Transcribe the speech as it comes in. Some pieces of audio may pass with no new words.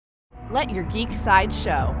Let your geek side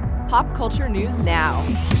show. Pop culture news now.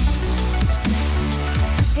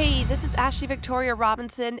 Hey, this is Ashley Victoria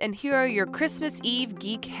Robinson, and here are your Christmas Eve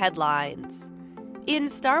geek headlines. In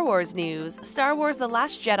Star Wars news, Star Wars The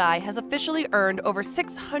Last Jedi has officially earned over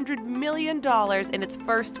 $600 million in its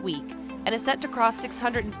first week, and is set to cross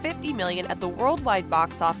 $650 million at the worldwide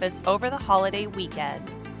box office over the holiday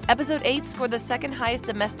weekend. Episode 8 scored the second highest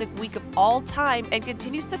domestic week of all time and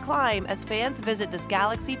continues to climb as fans visit this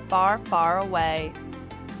galaxy far, far away.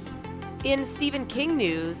 In Stephen King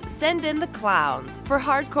news, send in the clowns. For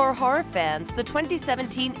hardcore horror fans, the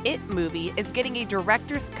 2017 It movie is getting a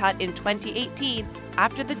director's cut in 2018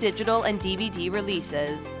 after the digital and DVD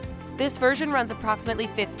releases. This version runs approximately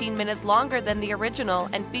 15 minutes longer than the original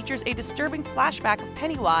and features a disturbing flashback of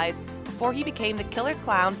Pennywise before he became the killer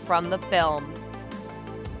clown from the film.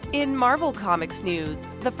 In Marvel Comics news,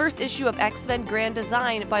 the first issue of X-Men Grand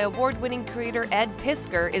Design by award-winning creator Ed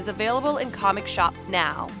Piskor is available in comic shops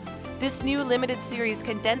now. This new limited series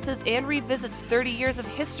condenses and revisits 30 years of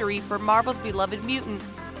history for Marvel's beloved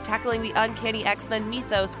mutants, tackling the uncanny X-Men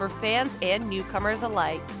mythos for fans and newcomers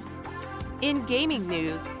alike. In gaming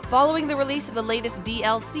news, following the release of the latest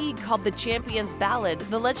DLC called The Champion's Ballad,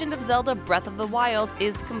 The Legend of Zelda Breath of the Wild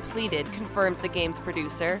is completed, confirms the game's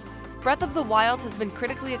producer. Breath of the Wild has been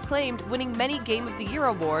critically acclaimed, winning many Game of the Year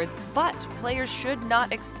awards, but players should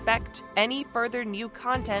not expect any further new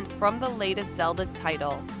content from the latest Zelda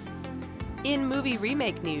title. In movie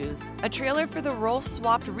remake news, a trailer for the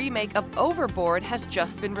role-swapped remake of Overboard has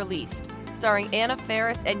just been released, starring Anna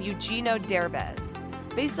Faris and Eugenio Derbez.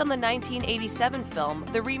 Based on the 1987 film,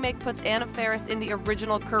 the remake puts Anna Faris in the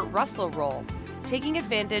original Kurt Russell role, taking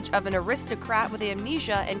advantage of an aristocrat with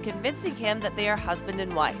amnesia and convincing him that they are husband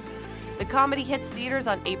and wife. The comedy hits theaters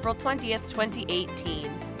on April 20th, 2018.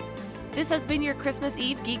 This has been your Christmas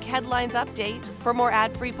Eve Geek Headlines update. For more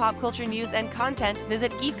ad-free pop culture news and content,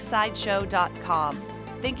 visit geeksideshow.com.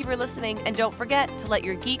 Thank you for listening, and don't forget to let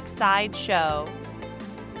your geek side show.